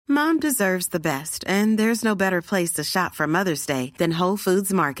Mom deserves the best, and there's no better place to shop for Mother's Day than Whole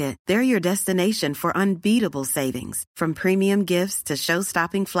Foods Market. They're your destination for unbeatable savings, from premium gifts to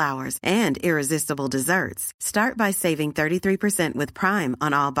show-stopping flowers and irresistible desserts. Start by saving 33% with Prime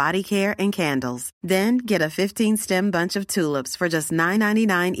on all body care and candles. Then get a 15-stem bunch of tulips for just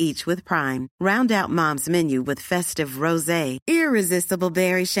 $9.99 each with Prime. Round out Mom's menu with festive rosé, irresistible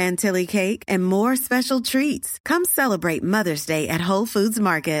berry chantilly cake, and more special treats. Come celebrate Mother's Day at Whole Foods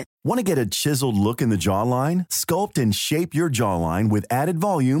Market. Want to get a chiseled look in the jawline? Sculpt and shape your jawline with added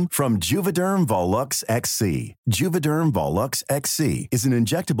volume from Juvederm Volux XC. Juvederm Volux XC is an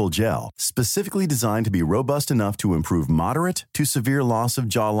injectable gel specifically designed to be robust enough to improve moderate to severe loss of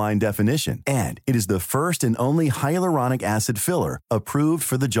jawline definition. And it is the first and only hyaluronic acid filler approved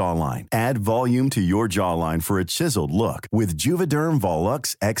for the jawline. Add volume to your jawline for a chiseled look with Juvederm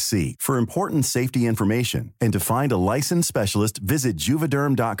Volux XC. For important safety information and to find a licensed specialist, visit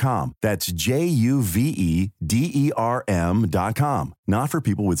Juvederm.com. That's Juvederm.com. Not for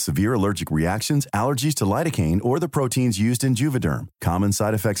people with severe allergic reactions, allergies to lidocaine, or the proteins used in Juvederm. Common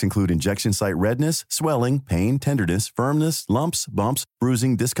side effects include injection site redness, swelling, pain, tenderness, firmness, lumps, bumps,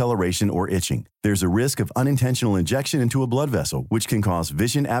 bruising, discoloration, or itching. There's a risk of unintentional injection into a blood vessel, which can cause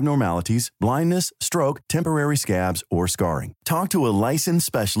vision abnormalities, blindness, stroke, temporary scabs, or scarring. Talk to a licensed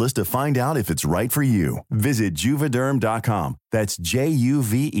specialist to find out if it's right for you. Visit Juvederm.com. That's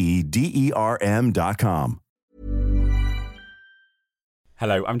Juvederm.com.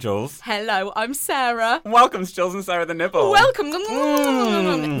 Hello, I'm Jules. Hello, I'm Sarah. Welcome to Jules and Sarah the Nibble. Welcome.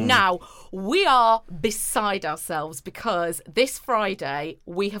 Now, we are beside ourselves because this Friday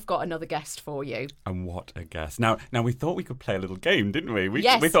we have got another guest for you. And what a guest. Now we thought we could play a little game, didn't we? We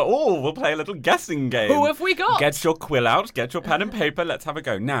Yes. thought, we'll play a little guessing game. Who have we got? Get your quill out, get your pen and paper, let's have a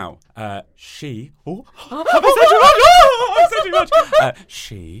go. Now, she... Oh, have I said too much?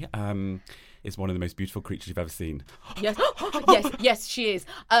 She is one of the most beautiful creatures you've ever seen. Yes, yes, she is.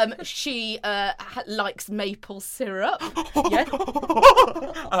 She likes maple syrup. Yes.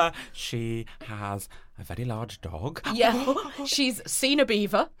 She has a very large dog. Yeah, she's seen a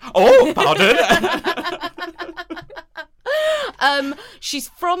beaver. Oh, pardon. She's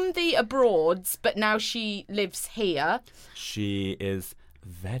from the abroads, but now she lives here. She is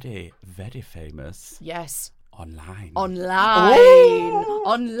very, very famous. Yes. Online. Online.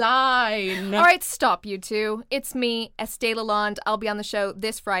 All right, stop, you two. It's me, Estee Lalonde. I'll be on the show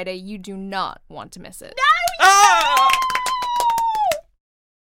this Friday. You do not want to miss it.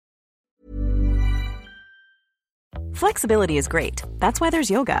 Flexibility is great. That's why there's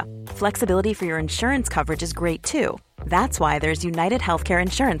yoga. Flexibility for your insurance coverage is great too. That's why there's United Healthcare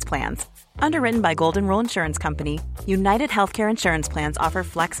Insurance Plans. Underwritten by Golden Rule Insurance Company, United Healthcare Insurance Plans offer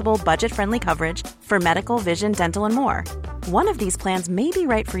flexible, budget-friendly coverage for medical, vision, dental, and more. One of these plans may be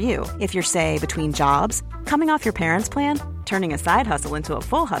right for you if you're, say, between jobs, coming off your parents' plan, turning a side hustle into a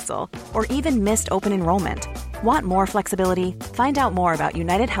full hustle, or even missed open enrollment. Want more flexibility? Find out more about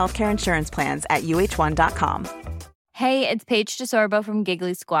United Healthcare Insurance Plans at uh1.com. Hey, it's Paige DeSorbo from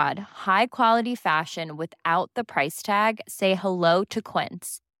Giggly Squad. High quality fashion without the price tag. Say hello to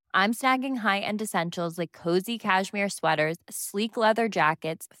Quince. I'm snagging high-end essentials like cozy cashmere sweaters, sleek leather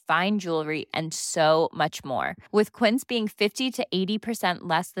jackets, fine jewelry, and so much more. With Quince being 50 to 80%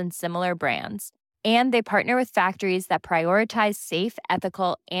 less than similar brands. And they partner with factories that prioritize safe,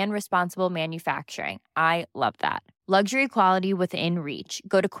 ethical, and responsible manufacturing. I love that. Luxury quality within reach.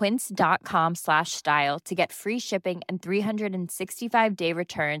 Go to quince.com/style to get free shipping and 365-day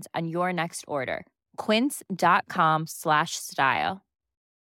returns on your next order. Quince.com/style.